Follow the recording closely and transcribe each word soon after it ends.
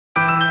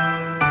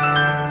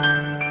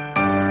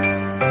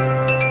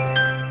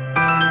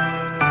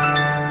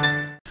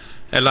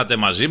Ελάτε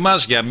μαζί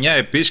μας για μια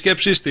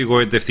επίσκεψη στη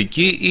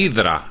γοητευτική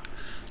Ύδρα,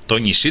 το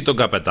νησί των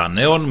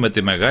καπεταναίων με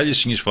τη μεγάλη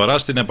συνεισφορά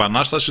στην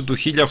επανάσταση του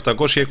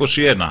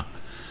 1821,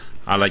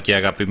 αλλά και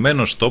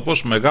αγαπημένος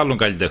τόπος μεγάλων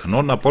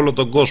καλλιτεχνών από όλο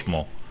τον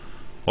κόσμο,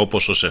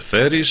 όπως ο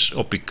Σεφέρης,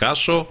 ο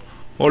Πικάσο,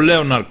 ο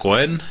Λέοναρντ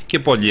Κοέν και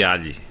πολλοί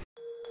άλλοι.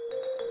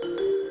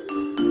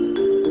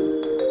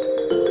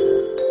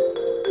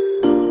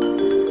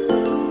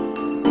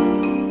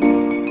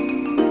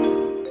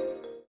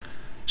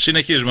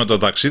 Συνεχίζουμε το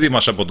ταξίδι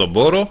μας από τον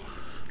Πόρο,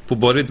 που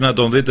μπορείτε να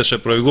τον δείτε σε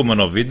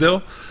προηγούμενο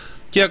βίντεο,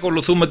 και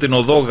ακολουθούμε την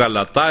οδό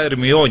Γαλατά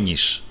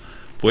Ερμιώνης,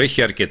 που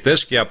έχει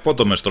αρκετές και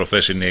απότομες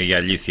στροφές, είναι η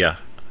αλήθεια.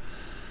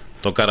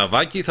 Το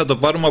καραβάκι θα το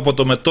πάρουμε από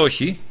το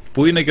Μετόχι,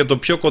 που είναι και το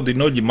πιο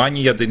κοντινό λιμάνι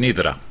για την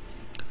Ύδρα.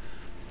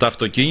 Τα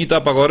αυτοκίνητα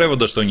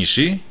απαγορεύονται στο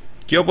νησί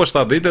και όπως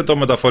θα δείτε το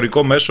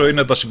μεταφορικό μέσο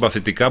είναι τα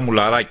συμπαθητικά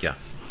μουλαράκια.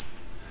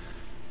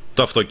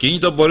 Το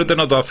αυτοκίνητο μπορείτε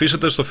να το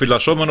αφήσετε στο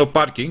φυλασσόμενο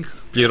πάρκινγκ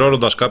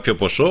πληρώνοντας κάποιο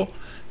ποσό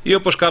ή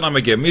όπως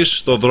κάναμε και εμείς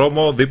στο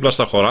δρόμο δίπλα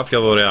στα χωράφια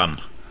δωρεάν.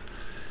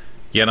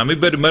 Για να μην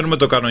περιμένουμε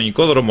το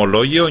κανονικό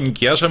δρομολόγιο,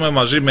 νοικιάσαμε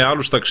μαζί με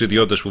άλλους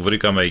ταξιδιώτες που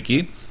βρήκαμε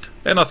εκεί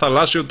ένα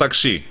θαλάσσιο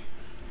ταξί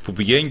που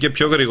πηγαίνει και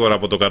πιο γρήγορα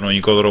από το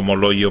κανονικό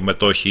δρομολόγιο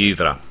Μετόχι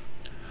Ύδρα.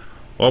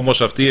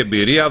 Όμως αυτή η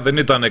εμπειρία δεν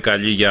ήταν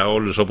καλή για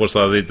όλους, όπως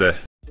θα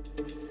δείτε.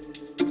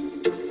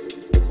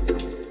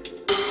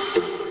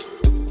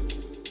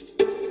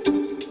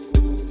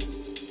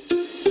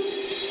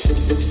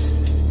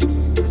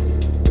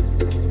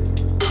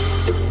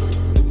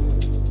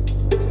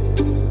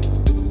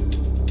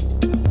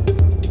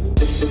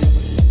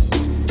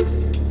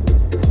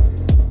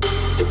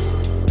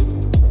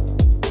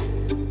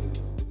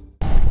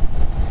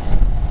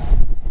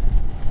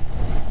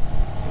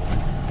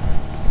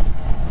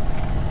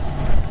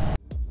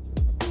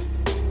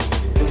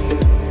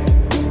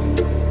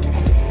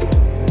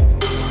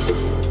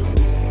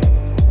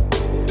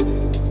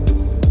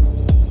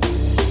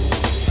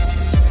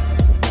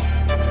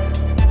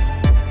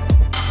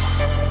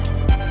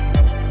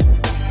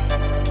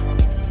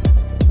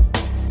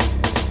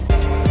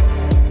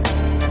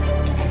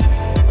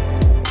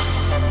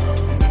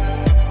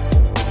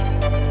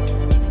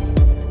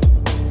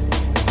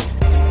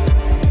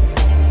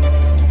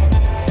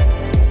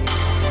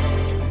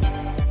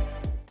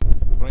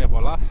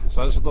 Σ'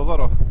 άρεσε το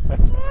δώρο?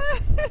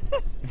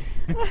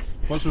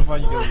 Πώς σου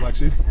φάνηκε το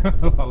ταξί,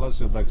 το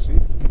θαλάσσιο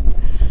ταξί?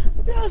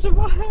 Τι να σου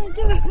πω,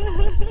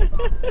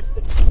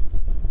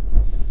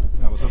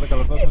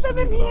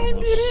 ήταν μια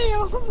εμπειρία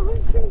όμως,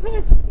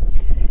 εντάξει.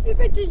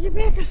 Ήταν και η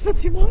γυναίκα στο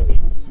τιμόνι.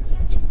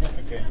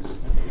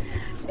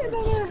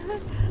 Ήταν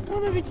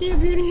μοναδική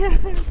εμπειρία,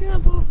 τι να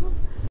πω.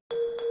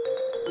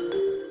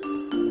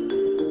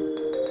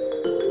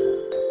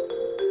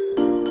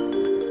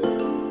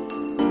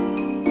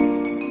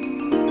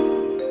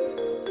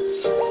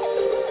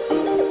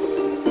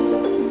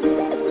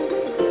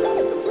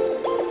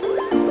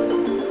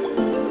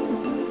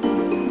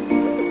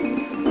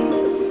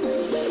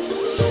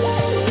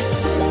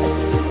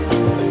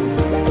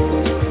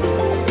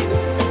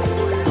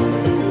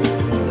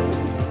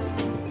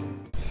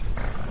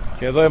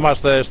 Και εδώ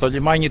είμαστε στο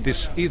λιμάνι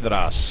της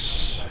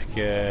Ύδρας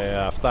και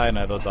αυτά είναι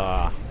εδώ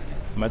τα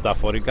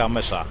μεταφορικά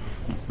μέσα.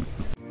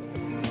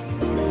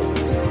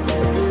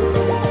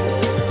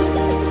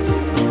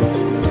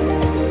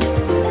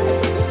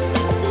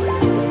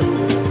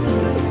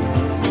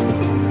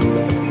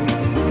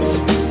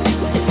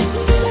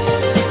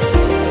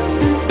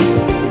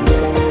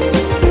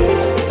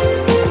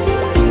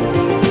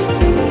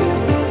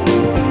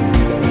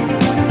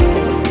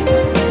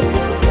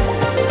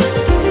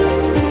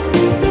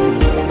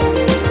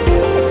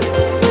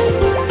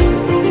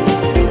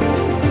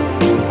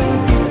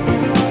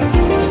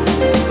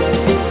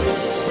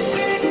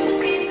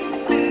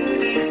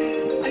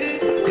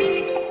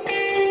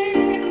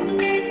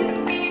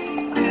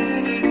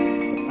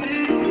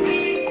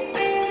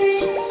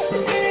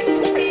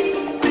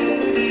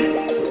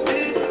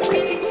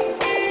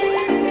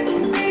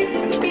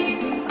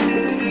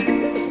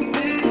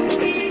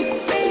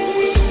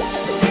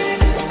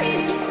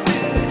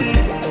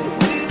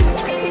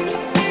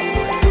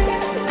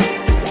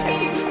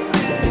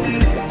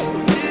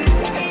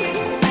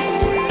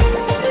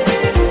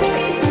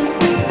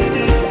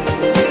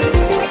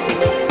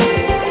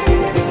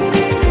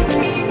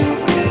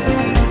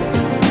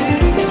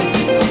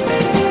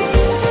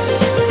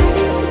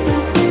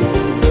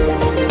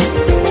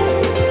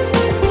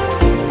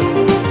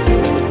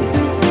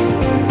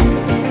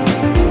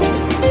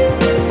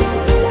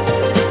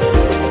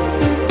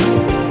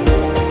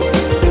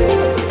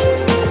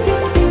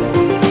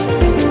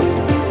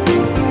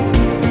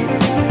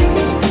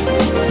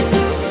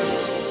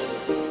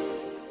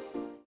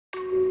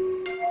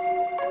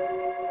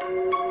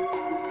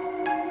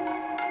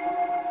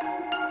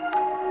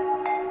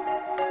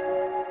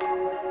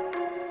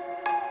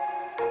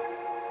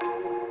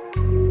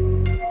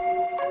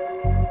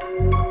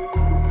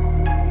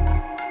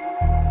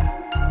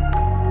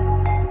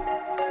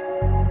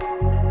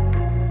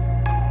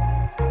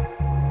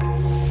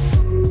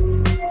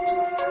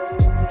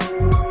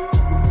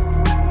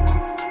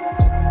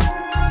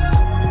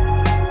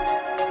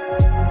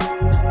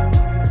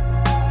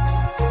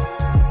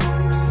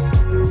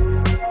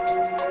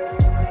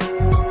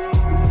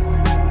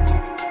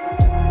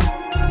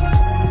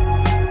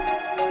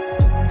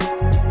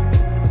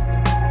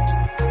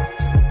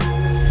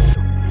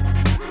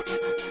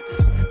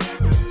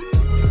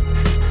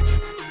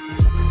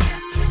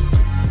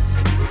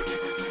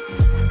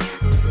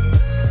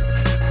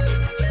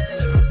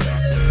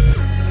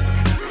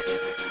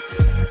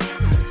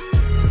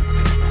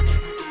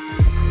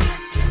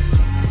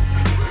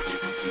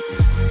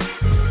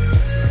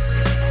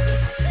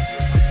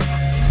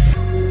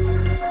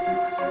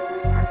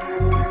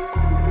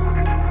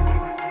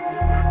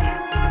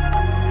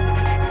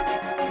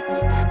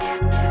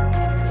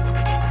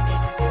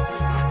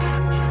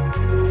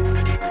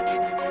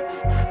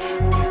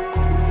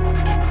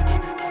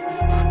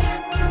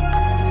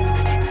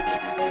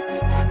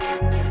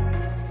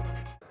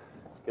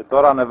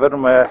 Τώρα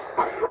ανεβαίνουμε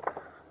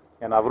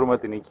για να βρούμε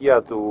την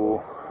οικία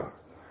του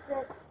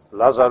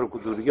Λάζαρου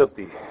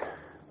Κουντουριώτη,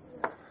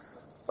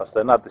 στα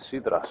στενά της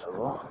Ύδρας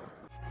εδώ.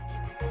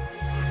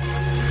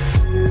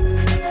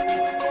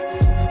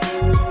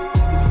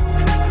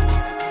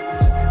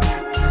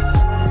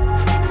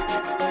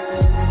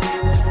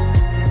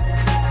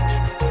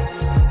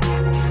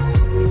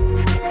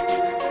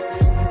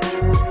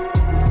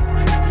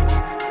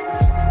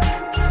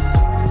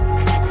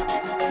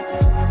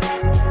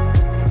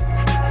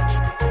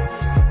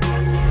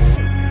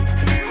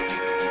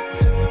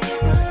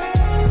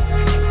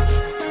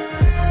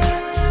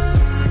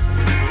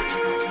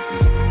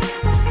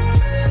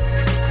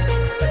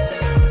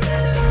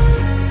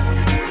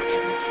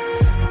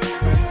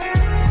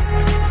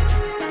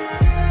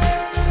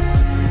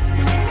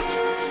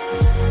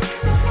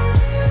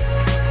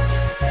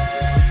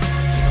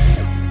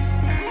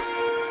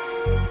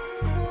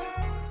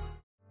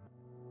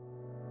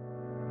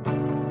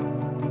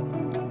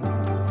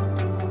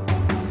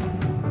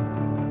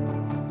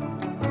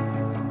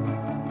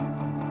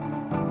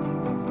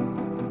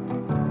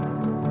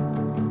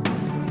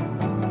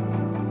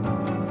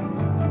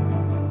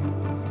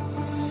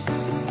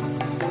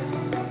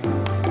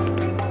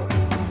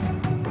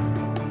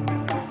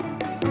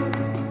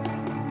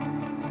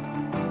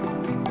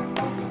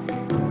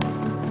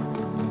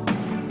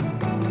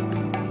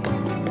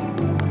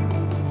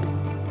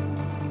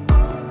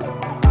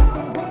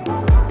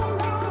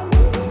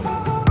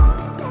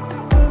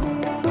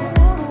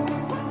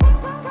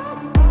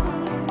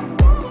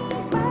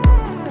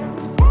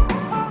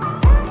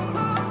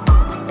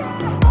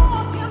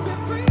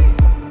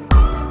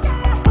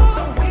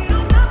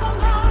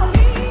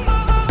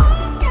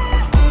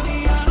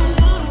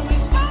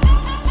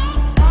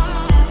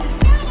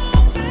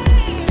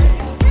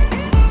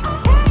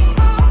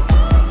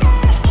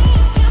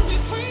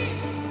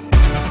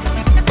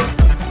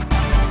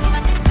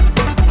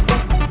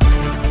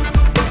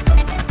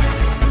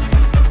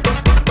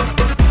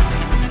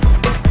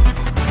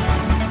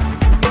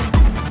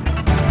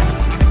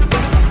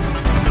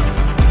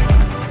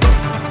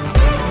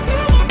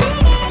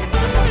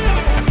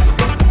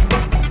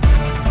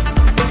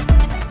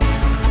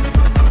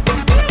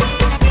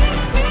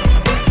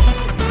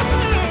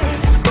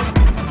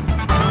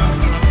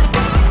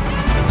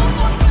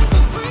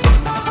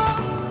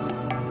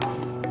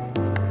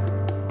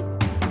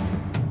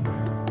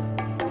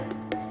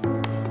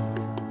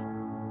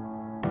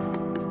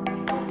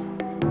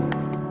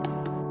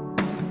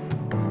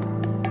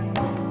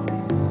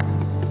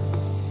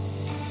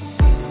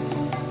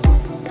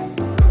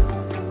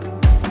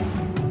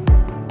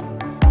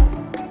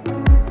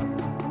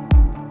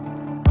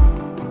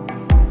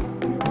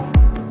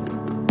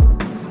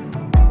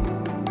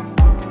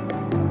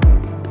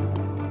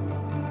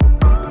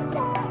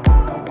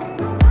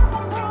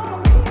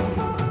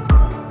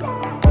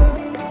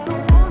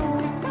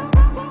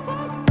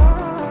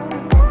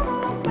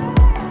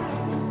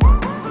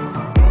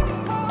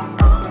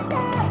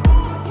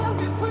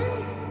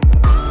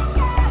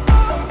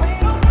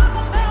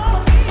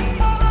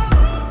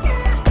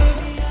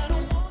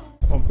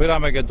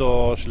 Πήραμε και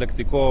το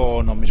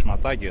συλλεκτικό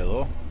νομισματάκι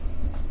εδώ,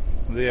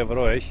 2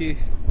 ευρώ έχει,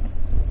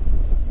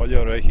 πολύ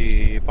ωραίο,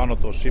 έχει πάνω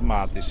το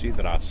σήμα της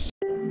Ύδρας.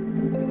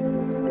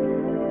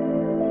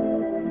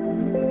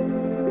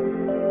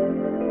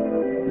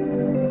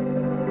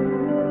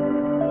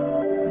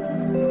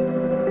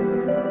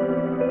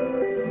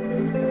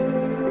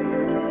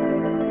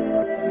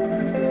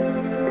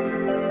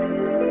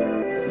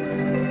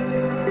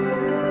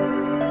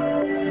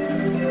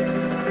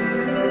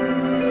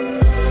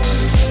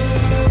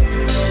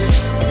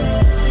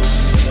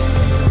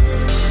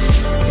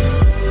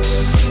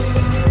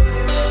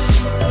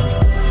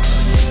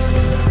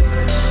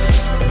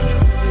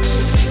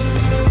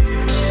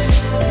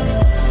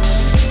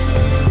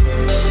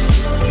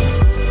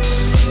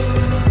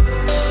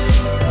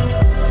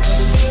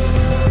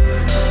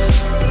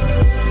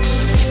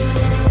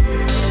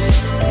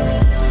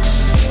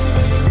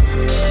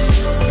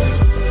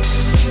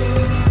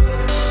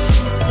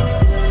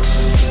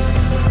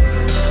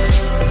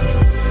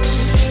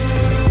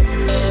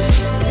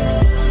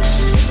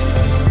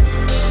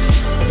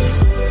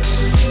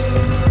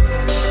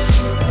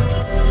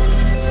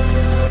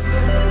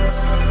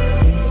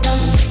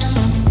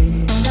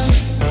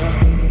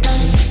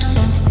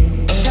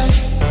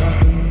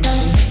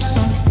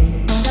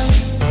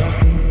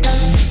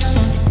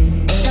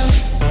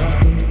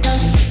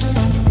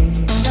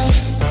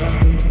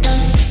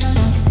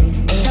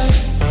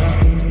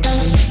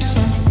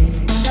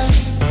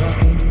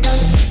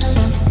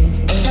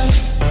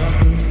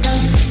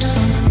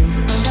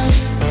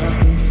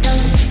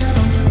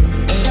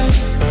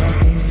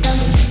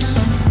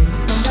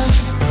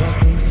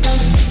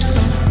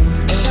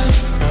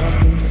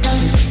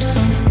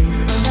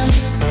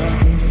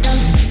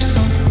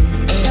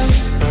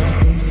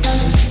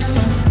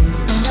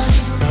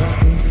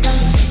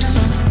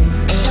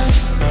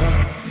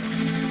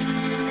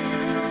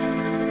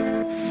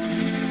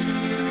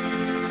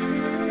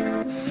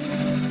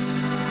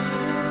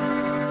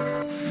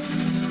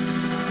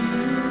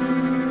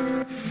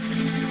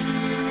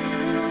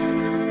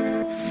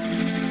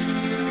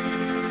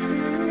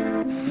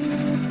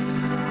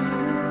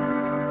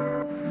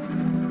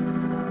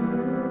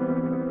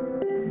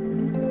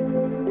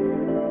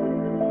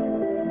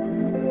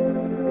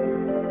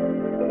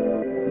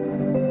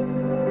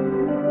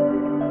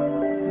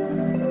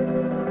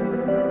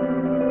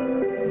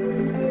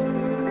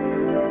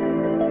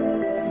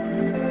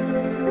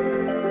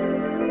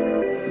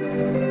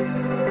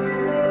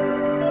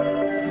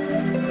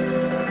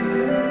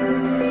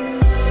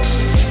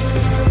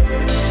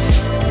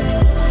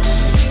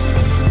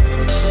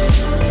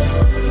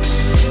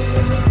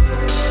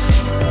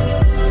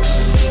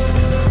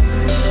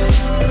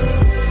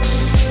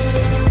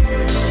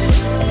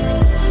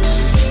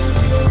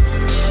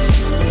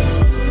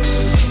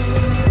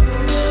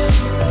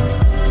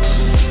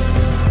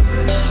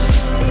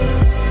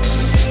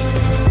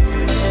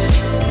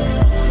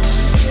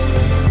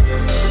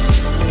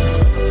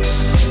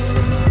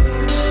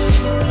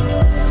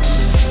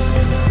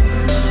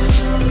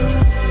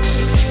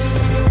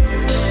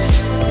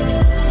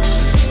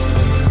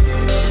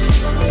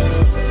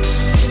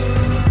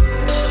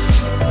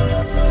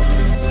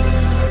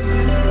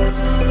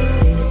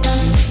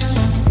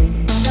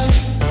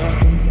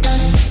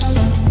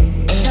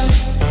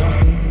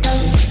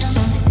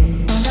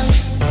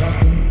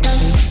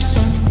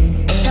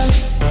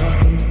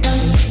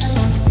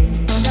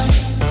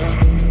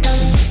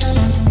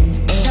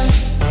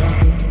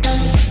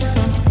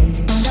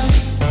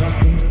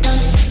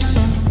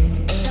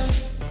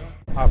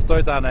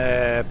 Αυτό ήταν,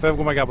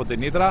 φεύγουμε και από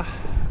την Ύδρα.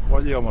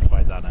 Πολύ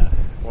όμορφα ήταν,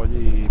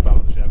 πολύ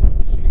παραδοσιακό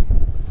νησί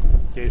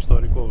και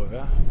ιστορικό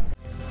βέβαια.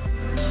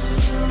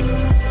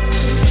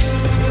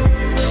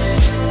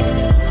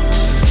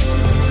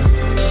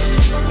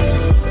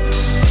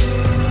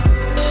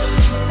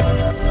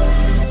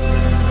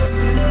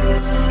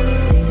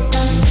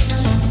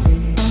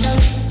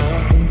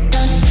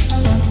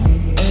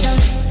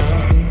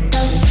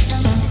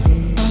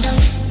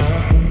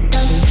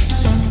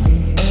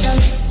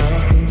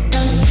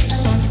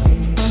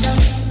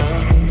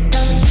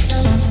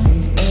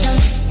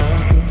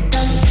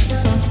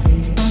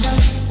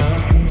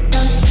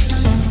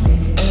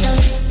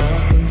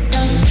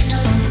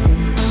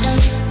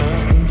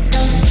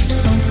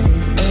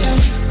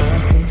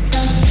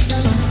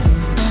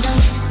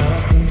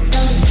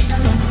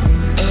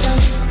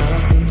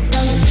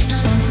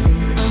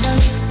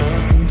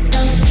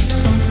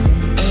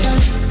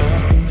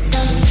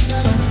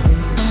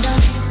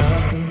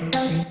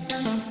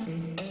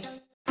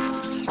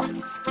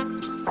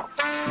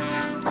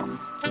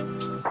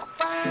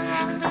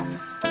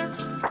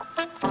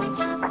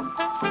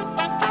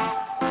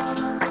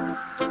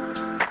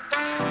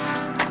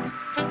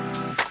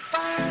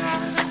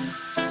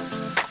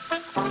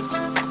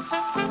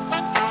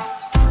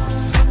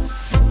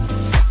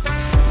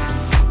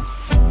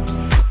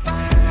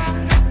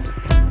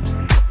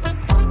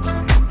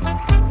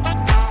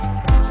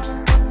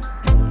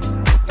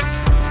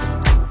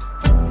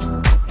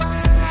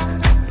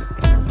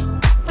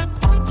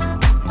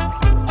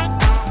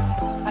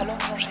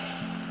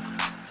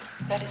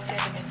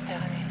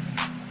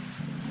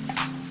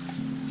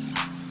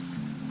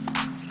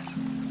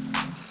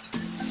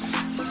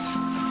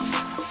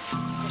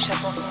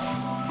 Échappons-nous